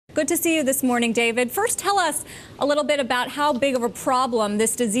Good to see you this morning, David. First, tell us a little bit about how big of a problem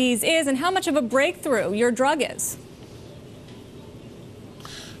this disease is and how much of a breakthrough your drug is.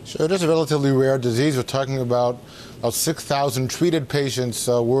 Sure, it is a relatively rare disease. We're talking about 6,000 treated patients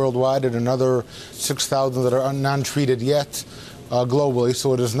worldwide and another 6,000 that are non-treated yet globally,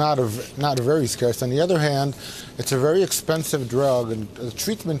 so it is not very scarce. On the other hand, it's a very expensive drug, and the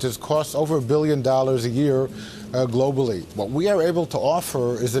treatment costs over $1 billion a year globally. What we are able to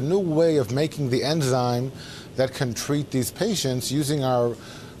offer is a new way of making the enzyme that can treat these patients using our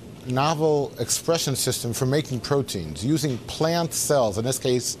novel expression system for making proteins, using plant cells, in this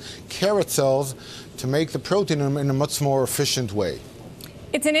case carrot cells, to make the protein in a much more efficient way.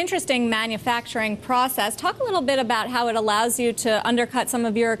 It's an interesting manufacturing process. Talk a little bit about how it allows you to undercut some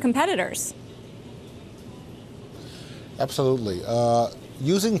of your competitors. Absolutely.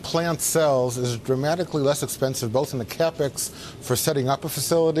 Using plant cells is dramatically less expensive, both in the capex for setting up a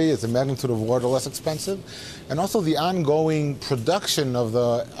facility, as the magnitude of water less expensive, and also the ongoing production of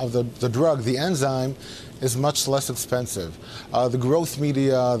the drug, the enzyme, is much less expensive. The growth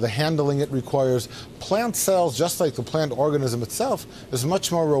media, the handling it requires, plant cells, just like the plant organism itself, is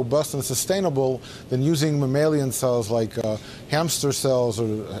much more robust and sustainable than using mammalian cells like hamster cells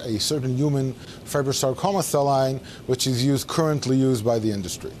or a certain human fibrosarcoma cell line, which is currently used by the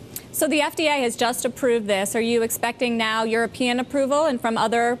industry. So the FDA has just approved this. Are you expecting now European approval and from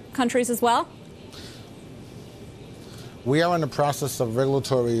other countries as well? We are in the process of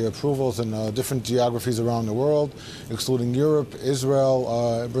regulatory approvals in different geographies around the world, including Europe,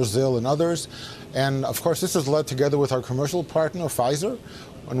 Israel, Brazil, and others. And of course, this is led together with our commercial partner, Pfizer,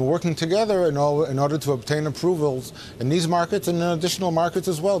 and we're working together in order to obtain approvals in these markets and in additional markets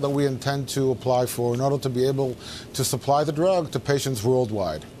as well that we intend to apply for in order to be able to supply the drug to patients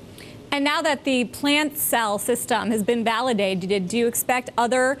worldwide. And now that the plant cell system has been validated, do you expect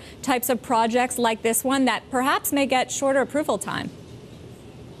other types of projects like this one that perhaps may get shorter approval time?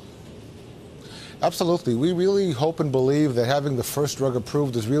 Absolutely. We really hope and believe that having the first drug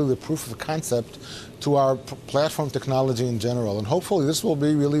approved is really the proof of concept to our platform technology in general. And hopefully this will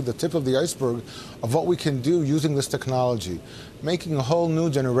be really the tip of the iceberg of what we can do using this technology, making a whole new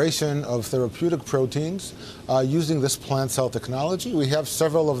generation of therapeutic proteins using this plant cell technology. We have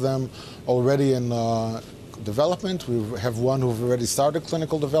several of them already in development. We have one who've already started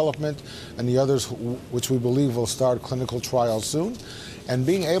clinical development, and the others which we believe will start clinical trials soon. And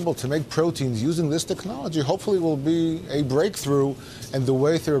being able to make proteins using this technology hopefully will be a breakthrough in the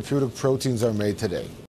way therapeutic proteins are made today.